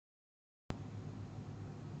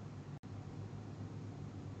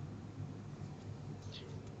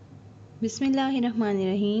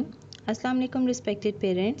Bismillahirrahmanirrahim. Assalamu alaikum respected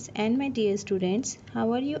parents and my dear students. How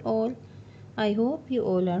are you all? I hope you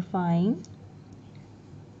all are fine.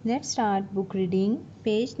 Let's start book reading.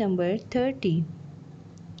 Page number 30.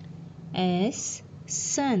 S.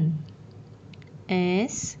 Sun.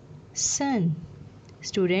 S. Sun.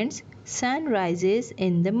 Students, sun rises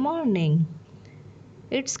in the morning.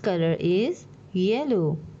 Its color is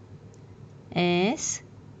yellow. S.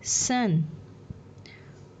 Sun.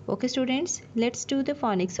 Okay students, let's do the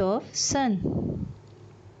phonics of sun.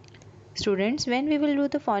 Students, when we will do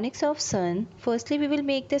the phonics of sun, firstly we will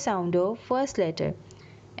make the sound of first letter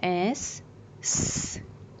S, S,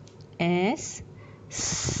 S,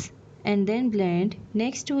 S, and then blend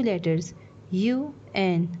next two letters U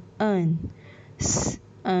and un, S,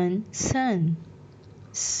 un, sun,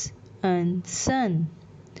 S, un, sun,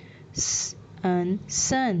 S, un,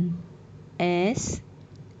 sun, S,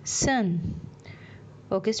 sun.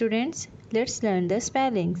 Okay students, let's learn the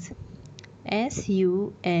spellings.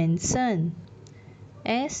 S-U-N, sun,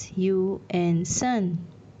 S-U-N, sun,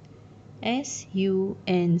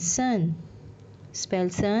 S-U-N, sun. Spell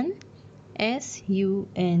sun,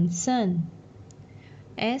 S-U-N, sun,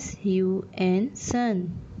 S-U-N,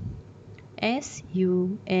 sun,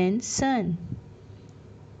 S-U-N, sun.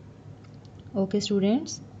 Okay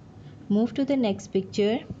students, move to the next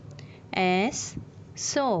picture. S,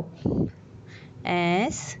 soap.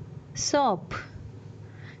 S, soap.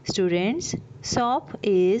 Students, soap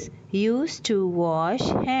is used to wash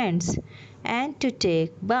hands and to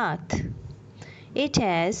take bath. It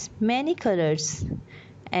has many colors.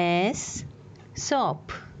 S,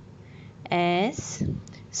 soap. S,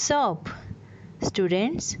 soap.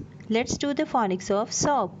 Students, let's do the phonics of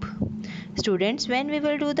soap. Students, when we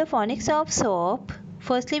will do the phonics of soap,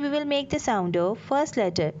 firstly we will make the sound of first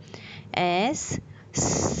letter S,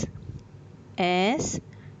 S, S,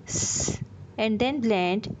 S, and then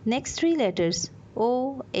blend next three letters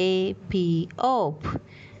O, A, P, op.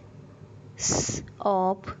 S,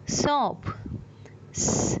 op, soap.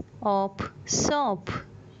 S, op, soap.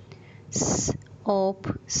 S, op,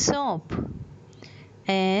 soap.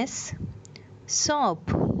 S,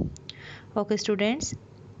 soap. Okay students,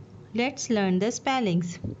 let's learn the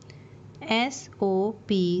spellings.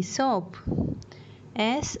 S-O-P, soap.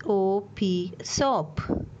 S-O-P, soap.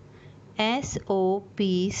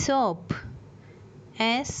 S-O-P, soap.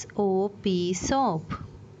 S-O-P, soap.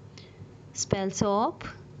 Spell soap.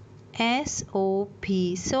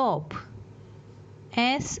 S-O-P, soap.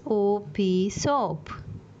 S-O-P, soap.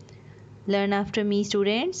 Learn after me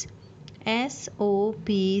students.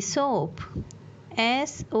 S-O-P, soap.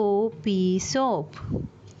 S-O-P, soap.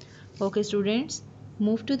 Okay students,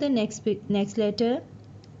 move to the next letter.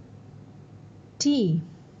 T.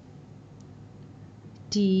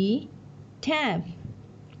 T, tap.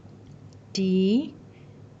 T,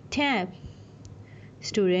 tap.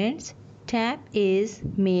 Students, tap is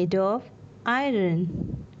made of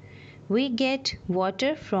iron. We get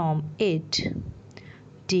water from it.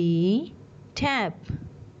 T, tap.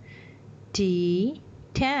 T,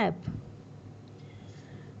 tap.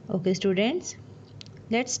 Okay students,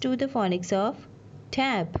 let's do the phonics of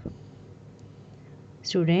tap.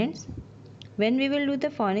 Students, when we will do the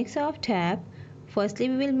phonics of tap, firstly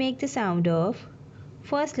we will make the sound of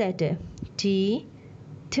first letter T,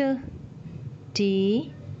 T,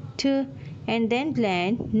 T, T, and then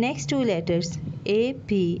blend next two letters A,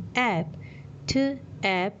 P, app, T,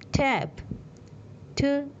 app, tap,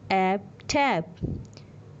 T, app, tap,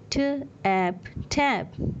 T, app,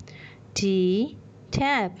 tap, T,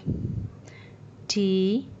 tap,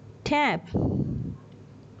 T, tap.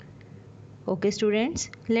 Okay students,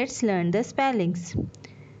 let's learn the spellings.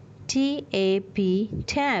 T-A-P,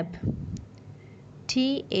 tap.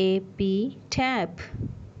 T-A-P, tap.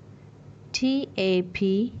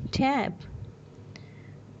 T-A-P, tap.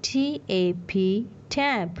 T-A-P,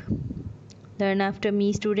 tap. Learn after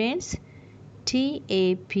me students.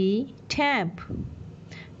 T-A-P, tap.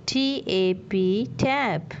 T-A-P,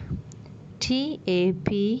 tap.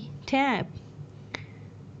 T-A-P, tap.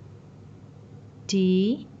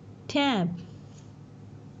 T, tap.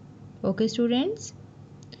 Okay students,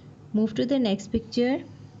 move to the next picture.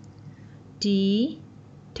 T,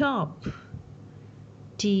 top.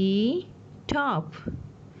 T, top.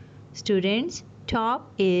 Students,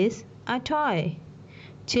 top is a toy.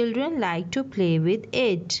 Children like to play with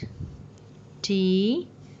it. T,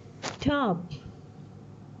 top.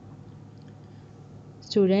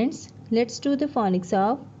 Students, let's do the phonics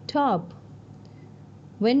of top.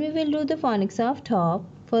 When we will do the phonics of top,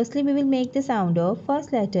 firstly we will make the sound of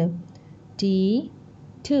first letter T,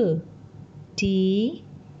 T, T,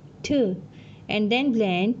 T, and then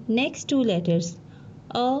blend next two letters.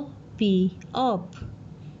 A, P, up.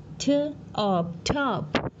 T, up,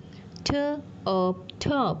 top. T, up,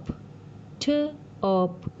 top. T,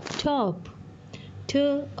 up, top. T,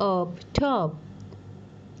 up, top.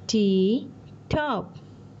 T, top.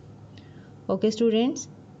 Okay students,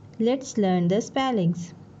 let's learn the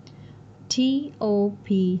spellings.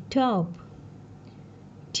 T-O-P, top.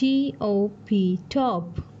 T-O-P,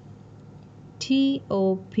 top.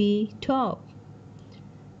 T-O-P, top.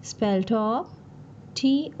 Spell top.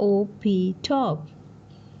 T-O-P, top.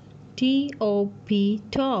 T-O-P,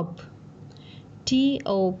 top.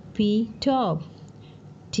 T-O-P, top.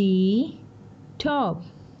 T, top.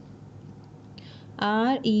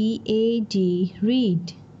 R-E-A-D,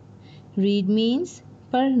 read. Read means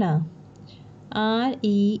पढ़ना.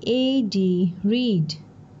 R-E-A-D, read.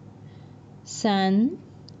 Sun,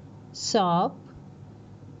 sop,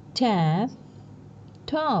 tap,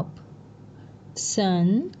 top.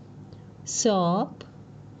 Sun, sop,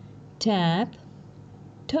 tap,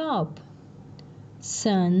 top.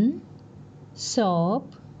 Sun,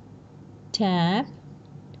 sop, tap,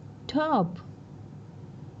 top.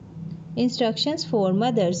 Instructions for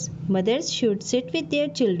mothers. Mothers should sit with their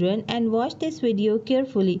children and watch this video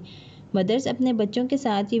carefully. Mothers अपने बच्चों के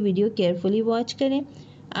साथ ये video carefully watch करें.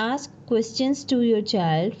 Ask questions to your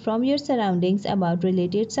child from your surroundings about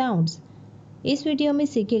related sounds. इस video में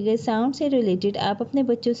सीखे गए साउंड से रिलेटेड आप अपने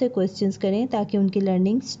बच्चों से क्वेश्चंस करें ताकि उनकी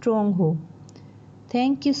लर्निंग स्ट्रॉन्ग हो.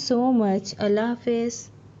 Thank you so much. अल्लाह हाफिज़.